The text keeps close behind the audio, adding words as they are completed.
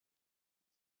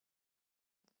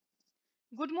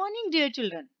Good morning, dear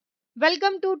children.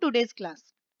 Welcome to today's class.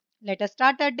 Let us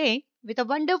start our day with a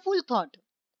wonderful thought.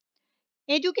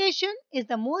 Education is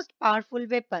the most powerful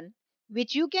weapon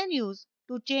which you can use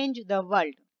to change the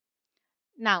world.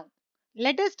 Now,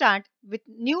 let us start with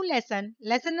new lesson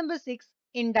number 6,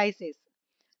 indices.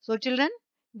 So, children,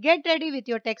 get ready with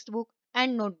your textbook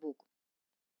and notebook.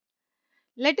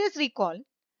 Let us recall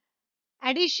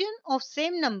addition of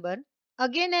same number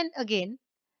again and again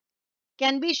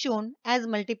can be shown as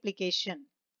multiplication.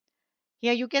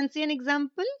 Here you can see an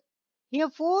example. Here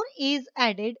 4 is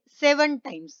added 7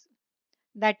 times.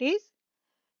 That is,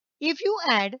 if you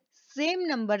add same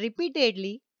number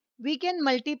repeatedly, we can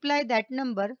multiply that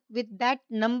number with that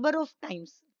number of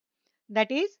times.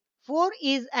 That is, 4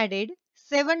 is added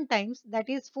 7 times. That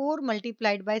is, 4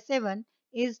 multiplied by 7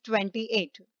 is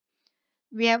 28.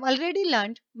 We have already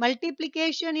learned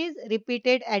multiplication is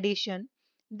repeated addition.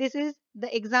 This is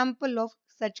the example of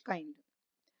such kind.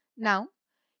 Now,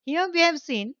 here we have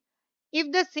seen if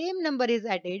the same number is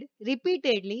added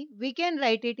repeatedly, we can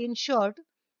write it in short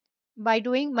by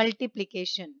doing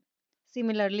multiplication.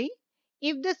 Similarly,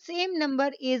 if the same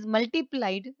number is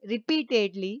multiplied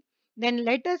repeatedly, then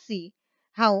let us see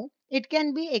how it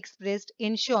can be expressed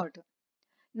in short.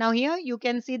 Now here you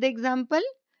can see the example.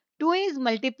 2 is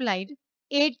multiplied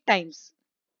 8 times.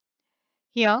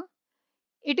 Here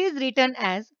it is written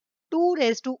as 2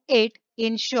 raised to 8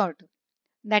 in short.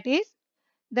 That is,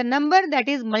 the number that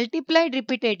is multiplied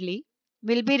repeatedly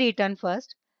will be written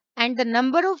first, and the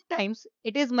number of times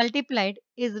it is multiplied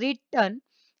is written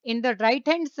in the right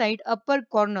hand side upper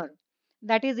corner,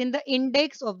 that is in the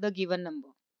index of the given number.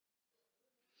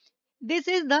 This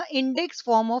is the index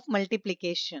form of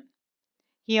multiplication.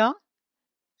 Here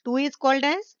 2 is called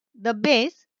as the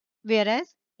base,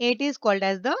 whereas 8 is called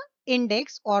as the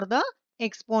index or the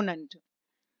exponent.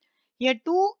 Here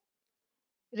 2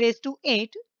 raised to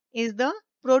 8 is the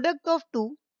product of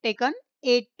 2 taken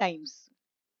 8 times.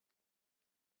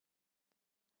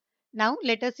 Now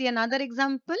let us see another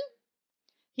example.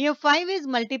 Here 5 is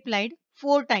multiplied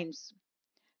 4 times.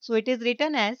 So it is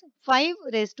written as 5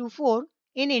 raised to 4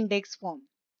 in index form.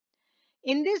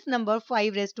 In this number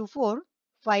 5 raised to 4,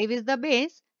 5 is the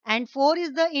base and 4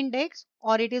 is the index,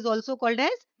 or it is also called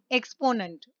as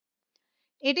exponent.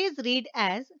 It is read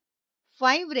as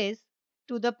 5 raised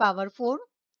to the power 4,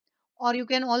 or you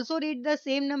can also read the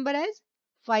same number as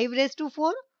 5 raised to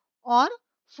 4 or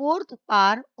fourth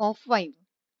power of 5.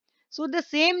 So the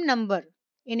same number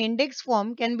in index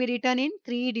form can be written in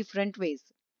 3 different ways.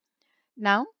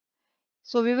 Now,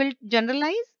 so we will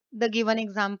generalize the given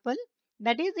example.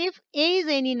 That is, if A is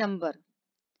any number,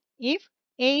 if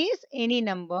A is any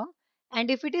number and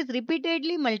if it is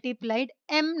repeatedly multiplied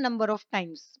m number of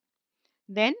times,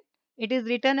 then it is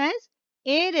written as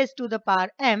A raised to the power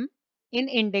m in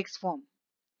index form.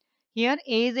 Here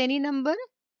A is any number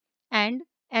and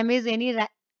m is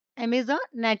a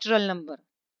natural number.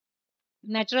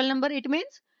 Natural number, it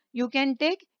means you can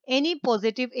take any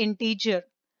positive integer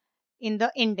in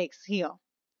the index here.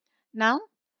 Now,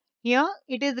 here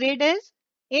it is read as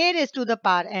A raised to the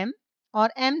power m or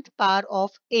mth power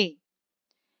of A,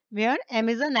 where m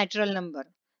is a natural number.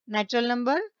 Natural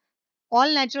number,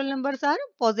 all natural numbers are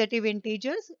positive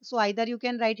integers. So, either you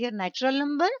can write here natural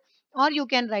number or you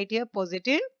can write here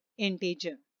positive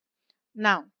integer.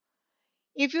 Now,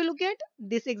 if you look at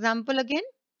this example again,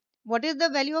 what is the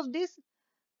value of this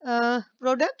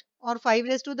product or 5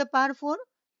 raised to the power 4?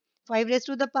 5 raised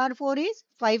to the power 4 is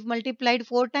 5 multiplied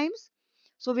 4 times.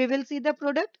 So we will see the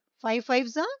product. 5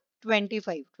 5s are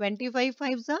 25. 25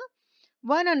 5s are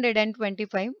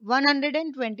 125.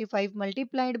 125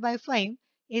 multiplied by 5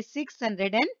 is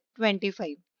 625.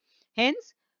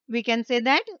 Hence, we can say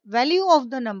that value of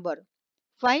the number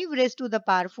 5 raised to the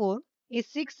power 4 is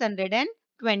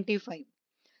 625.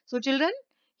 So children,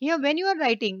 here when you are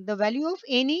writing the value of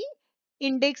any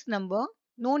index number,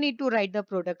 no need to write the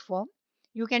product form.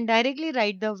 You can directly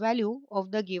write the value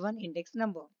of the given index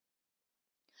number.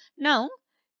 Now,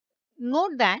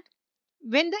 note that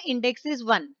when the index is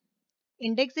 1,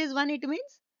 it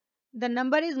means the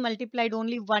number is multiplied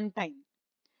only one time.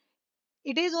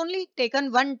 It is only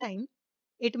taken one time.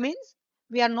 It means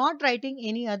we are not writing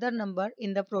any other number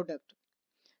in the product.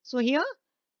 So here,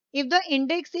 if the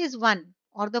index is 1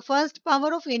 or the first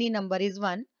power of any number is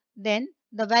 1, then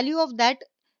the value of that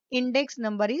index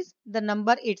number is the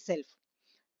number itself.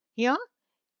 Here,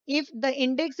 if the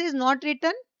index is not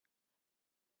written,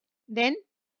 then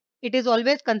it is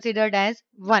always considered as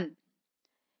 1.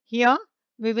 Here,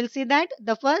 we will see that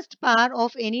the first power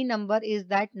of any number is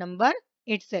that number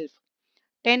itself.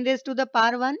 10 raised to the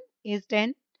power 1 is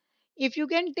 10. If you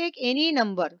can take any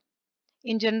number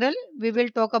In general, we will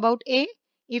talk about A.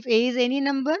 If A is any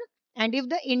number and if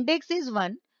the index is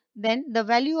 1, then the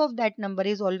value of that number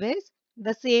is always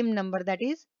the same number, that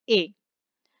is A.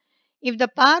 If the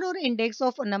power or index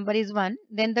of a number is 1,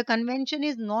 then the convention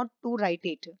is not to write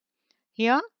it.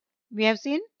 Here we have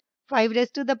seen 5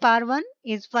 raised to the power 1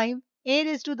 is 5, A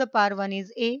raised to the power 1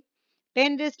 is A,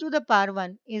 10 raised to the power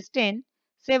 1 is 10,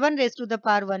 7 raised to the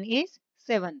power 1 is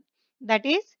 7. That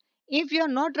is, if you are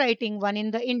not writing 1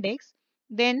 in the index,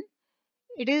 then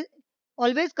it is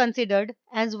always considered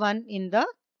as 1 in the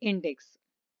index.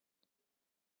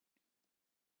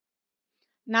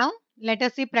 Now let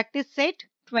us see practice set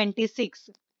 26.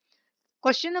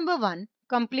 Question number 1.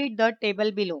 Complete the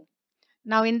table below.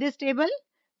 Now in this table,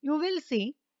 you will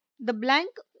see the blank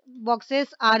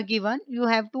boxes are given. You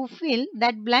have to fill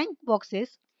that blank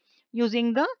boxes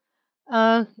using the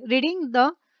reading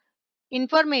the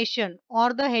information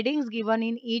or the headings given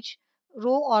in each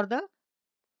row or the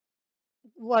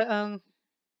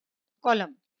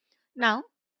column. Now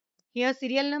here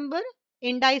serial number,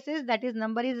 indices, that is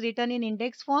number is written in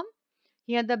index form.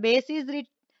 Here the base is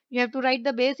you have to write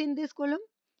the base in this column.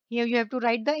 Here you have to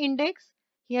write the index.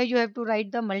 Here you have to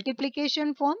write the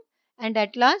multiplication form. And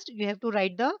at last you have to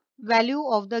write the value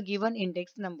of the given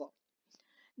index number.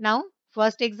 Now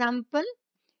first example.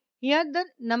 Here the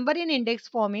number in index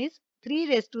form is 3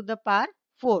 raised to the power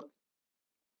 4.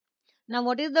 Now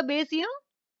what is the base here?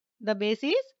 The base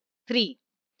is 3.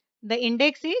 The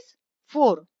index is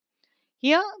 4.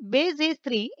 Here base is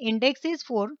 3, index is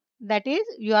 4. That is,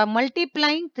 you are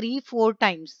multiplying 3 4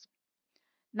 times.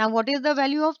 Now what is the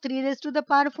value of 3 raised to the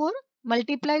power 4?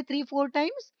 Multiply 3 4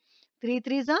 times. 3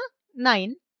 3s are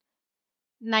 9.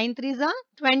 9 3s are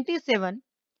 27.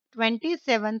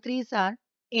 27 3s are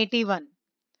 81.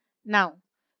 Now,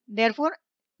 therefore,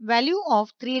 value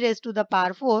of 3 raised to the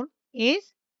power 4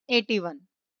 is 81.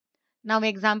 Now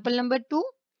example number 2.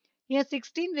 Here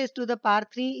 16 raised to the power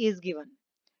 3 is given.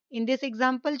 In this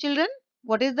example, children,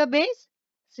 what is the base?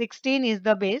 16 is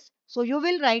the base. So you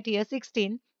will write here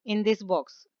 16 in this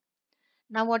box.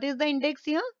 Now what is the index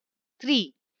here?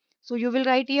 3. So you will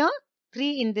write here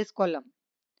 3 in this column.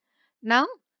 Now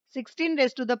 16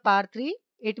 raised to the power 3,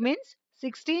 it means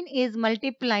 16 is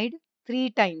multiplied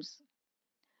 3 times.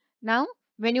 Now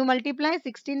when you multiply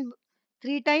 16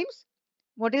 3 times,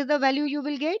 what is the value you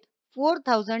will get?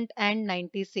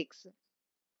 4096.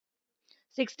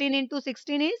 16 into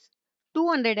 16 is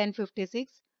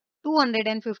 256.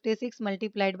 256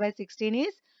 multiplied by 16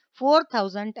 is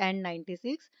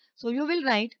 4096. So you will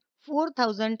write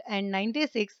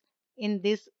 4096 in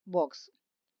this box.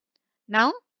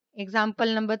 Now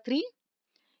example number 3.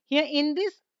 Here in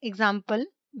this example,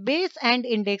 base and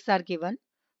index are given.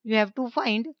 You have to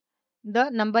find the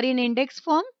number in index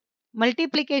form,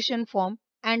 multiplication form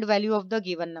and value of the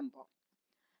given number.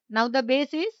 Now the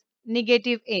base is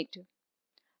negative 8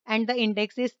 and the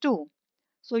index is 2.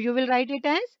 So you will write it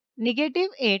as negative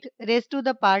 8 raised to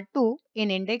the power 2 in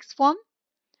index form.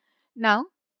 Now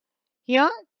here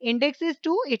index is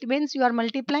 2, it means you are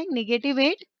multiplying negative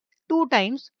 8 2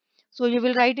 times. So you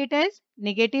will write it as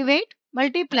negative 8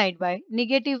 multiplied by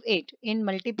negative 8 in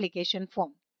multiplication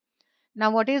form.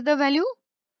 Now what is the value?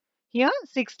 Here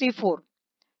 64.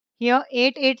 Here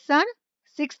 8 8s are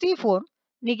 64.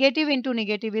 Negative into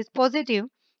negative is positive.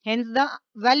 Hence the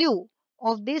value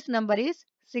of this number is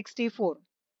 64.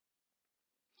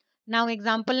 Now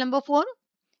example number 4.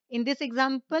 In this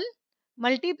example,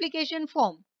 multiplication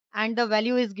form and the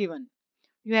value is given.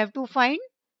 You have to find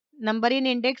number in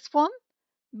index form,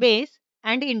 base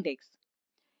and index.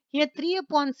 Here 3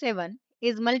 upon 7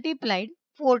 is multiplied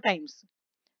 4 times.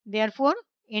 Therefore,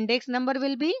 index number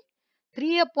will be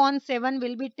 3 upon 7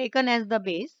 will be taken as the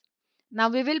base. Now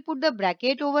we will put the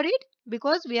bracket over it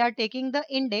because we are taking the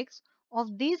index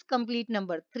of this complete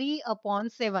number 3 upon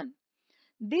 7.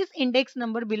 This index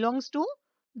number belongs to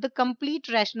the complete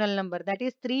rational number, that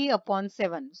is 3 upon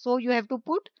 7. So you have to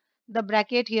put the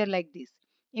bracket here like this.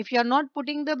 If you are not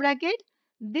putting the bracket,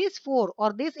 this 4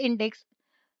 or this index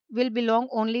will belong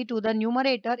only to the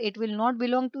numerator. It will not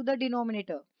belong to the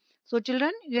denominator. So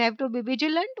children, you have to be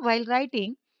vigilant while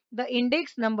writing the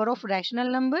index number of rational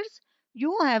numbers.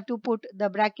 You have to put the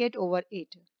bracket over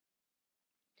it.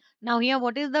 Now here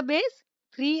what is the base?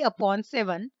 3 upon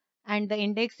 7 and the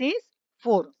index is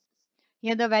 4.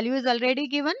 Here the value is already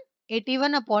given,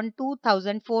 81 upon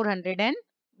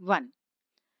 2401.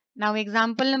 Now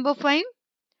example number 5.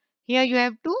 Here you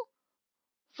have to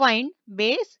find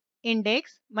base,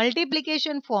 index,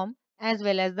 multiplication form as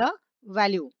well as the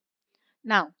value.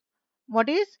 Now what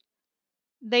is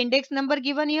the index number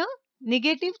given here?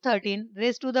 Negative 13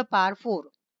 raised to the power 4.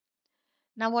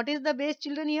 Now what is the base,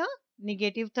 children, here?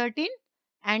 negative 13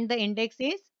 and the index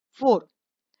is 4.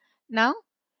 Now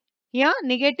here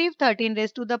negative 13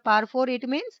 raised to the power 4, it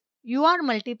means you are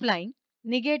multiplying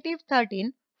negative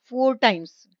 13 4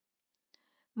 times.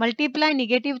 Multiply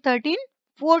negative 13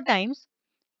 4 times.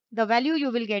 The value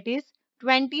you will get is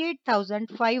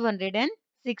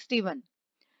 28,561.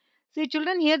 See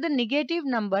children, here the negative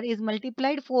number is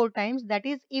multiplied 4 times, that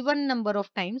is even number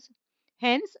of times.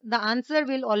 Hence the answer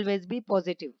will always be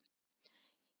positive.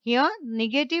 Here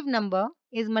negative number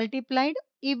is multiplied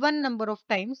even number of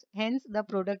times, hence the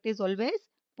product is always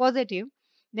positive.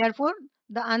 Therefore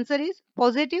the answer is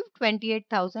positive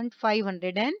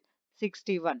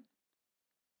 28,561.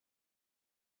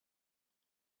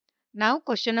 Now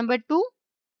question number 2.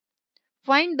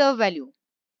 Find the value.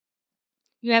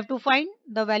 You have to find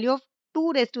the value of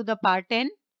 2 raised to the power 10.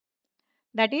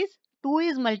 That is 2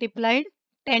 is multiplied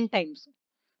 10 times.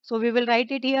 So we will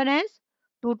write it here as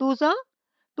 2 2s are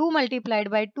 2 multiplied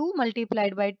by 2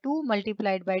 multiplied by 2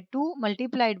 multiplied by 2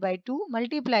 multiplied by 2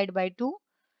 multiplied by 2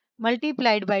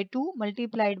 multiplied by 2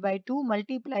 multiplied by 2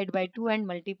 multiplied by 2 and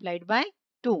multiplied by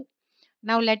 2.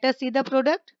 Now let us see the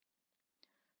product.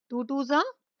 2 2s are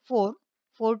 4,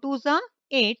 4 2s are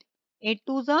 8, 8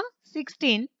 2s are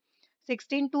 16,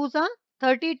 16 2s are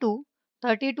 32,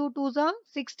 32 2s are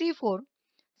 64,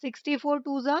 64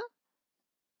 2s are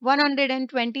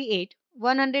 128,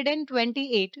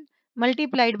 128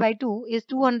 multiplied by 2 is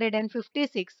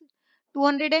 256,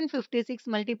 256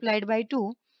 multiplied by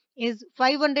 2 is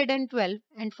 512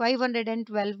 and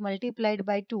 512 multiplied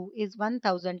by 2 is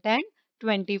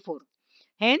 1024.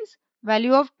 Hence,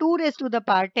 value of 2 raised to the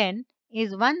power 10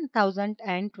 is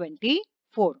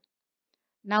 1024.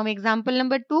 Now example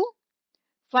number 2,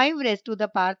 5 raised to the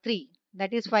power 3,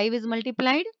 that is 5 is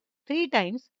multiplied 3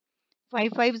 times.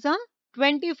 5 5s are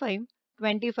 25,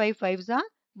 25 5s are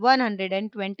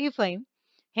 125.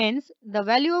 Hence, the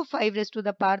value of 5 raised to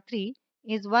the power 3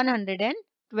 is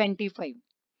 125.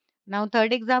 Now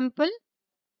third example,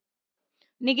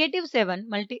 negative 7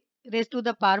 raised to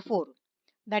the power 4.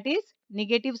 That is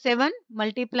negative 7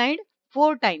 multiplied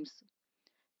 4 times.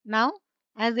 Now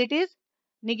as it is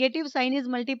negative sign is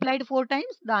multiplied 4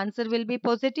 times, the answer will be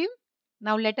positive.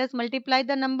 Now let us multiply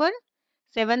the number.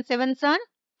 7 7s are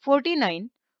 49,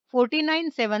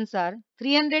 49 7s are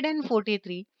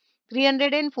 343,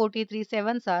 343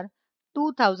 7s are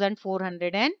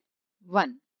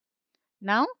 2401.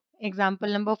 Now example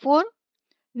number 4,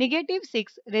 negative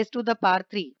 6 raised to the power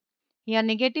 3. Here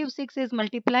negative 6 is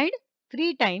multiplied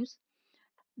 3 times.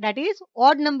 That is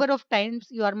odd number of times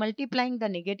you are multiplying the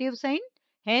negative sign.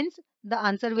 Hence the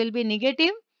answer will be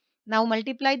negative. Now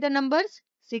multiply the numbers.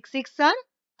 6 6 are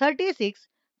 36,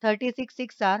 36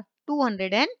 6 are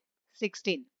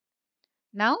 216.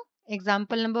 Now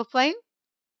example number 5.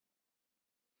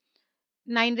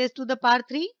 9 raised to the power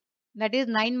 3. That is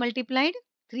 9 multiplied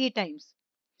 3 times.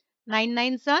 9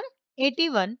 9s are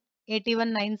 81,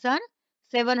 81 9s are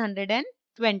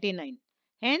 729.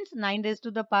 Hence 9 raised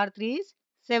to the power 3 is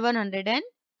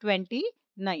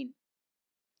 729.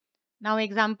 Now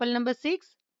example number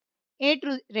 6. 8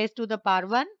 raised to the power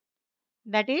 1.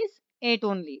 That is 8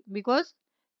 only, because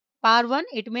power 1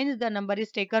 it means the number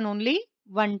is taken only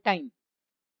one time.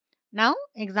 Now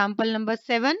example number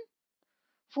 7.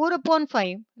 4 upon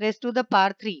 5 raised to the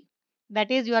power 3.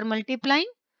 That is you are multiplying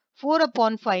 4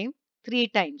 upon 5 3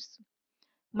 times.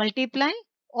 Multiply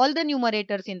all the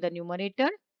numerators in the numerator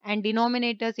and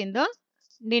denominators in the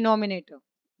denominator.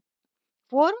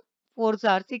 4 4s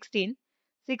are 16,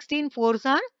 16 4s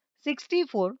are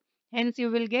 64. Hence you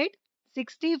will get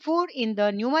 64 in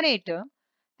the numerator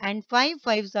and 5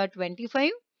 5s are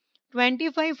 25,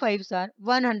 25 5s are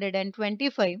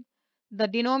 125. The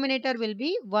denominator will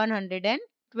be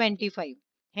 125.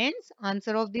 Hence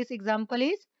answer of this example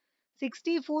is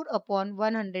 64 upon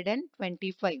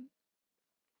 125.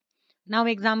 Now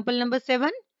example number 7.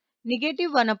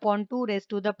 Negative 1 upon 2 raised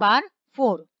to the power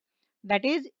 4. That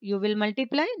is you will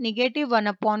multiply negative 1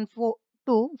 upon 2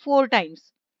 4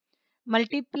 times.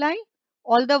 Multiply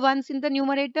all the 1s in the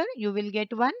numerator, you will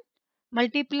get 1.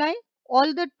 Multiply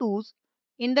all the 2s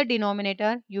in the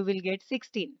denominator, you will get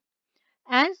 16.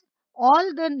 As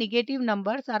all the negative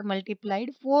numbers are multiplied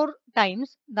 4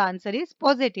 times, the answer is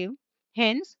positive.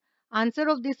 Hence, answer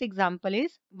of this example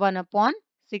is 1 upon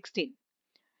 16.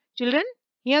 Children,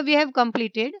 here we have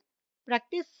completed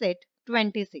practice set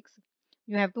 26.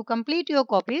 You have to complete your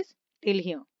copies till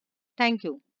here. Thank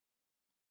you.